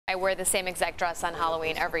I wear the same exact dress on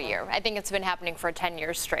Halloween every year. I think it's been happening for 10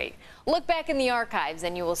 years straight. Look back in the archives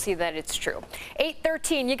and you will see that it's true.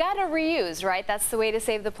 8:13, you gotta reuse, right? That's the way to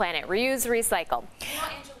save the planet. Reuse, recycle.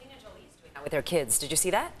 With her kids. Did you see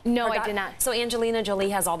that? No, I did not. So Angelina Jolie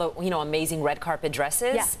has all the, amazing red carpet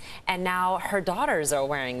dresses. Yeah. And now her daughters are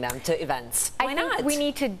wearing them to events. Why not? I think we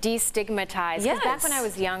need to destigmatize. Yes. Because back when I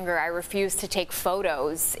was younger, I refused to take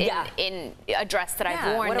photos in a dress that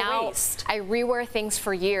I've worn. What a now waste. I rewear things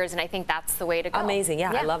for years, and I think that's the way to go. Amazing.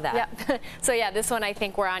 Yeah, I love that. Yeah. So yeah, this one I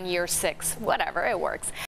think we're on year 6. Whatever, it works.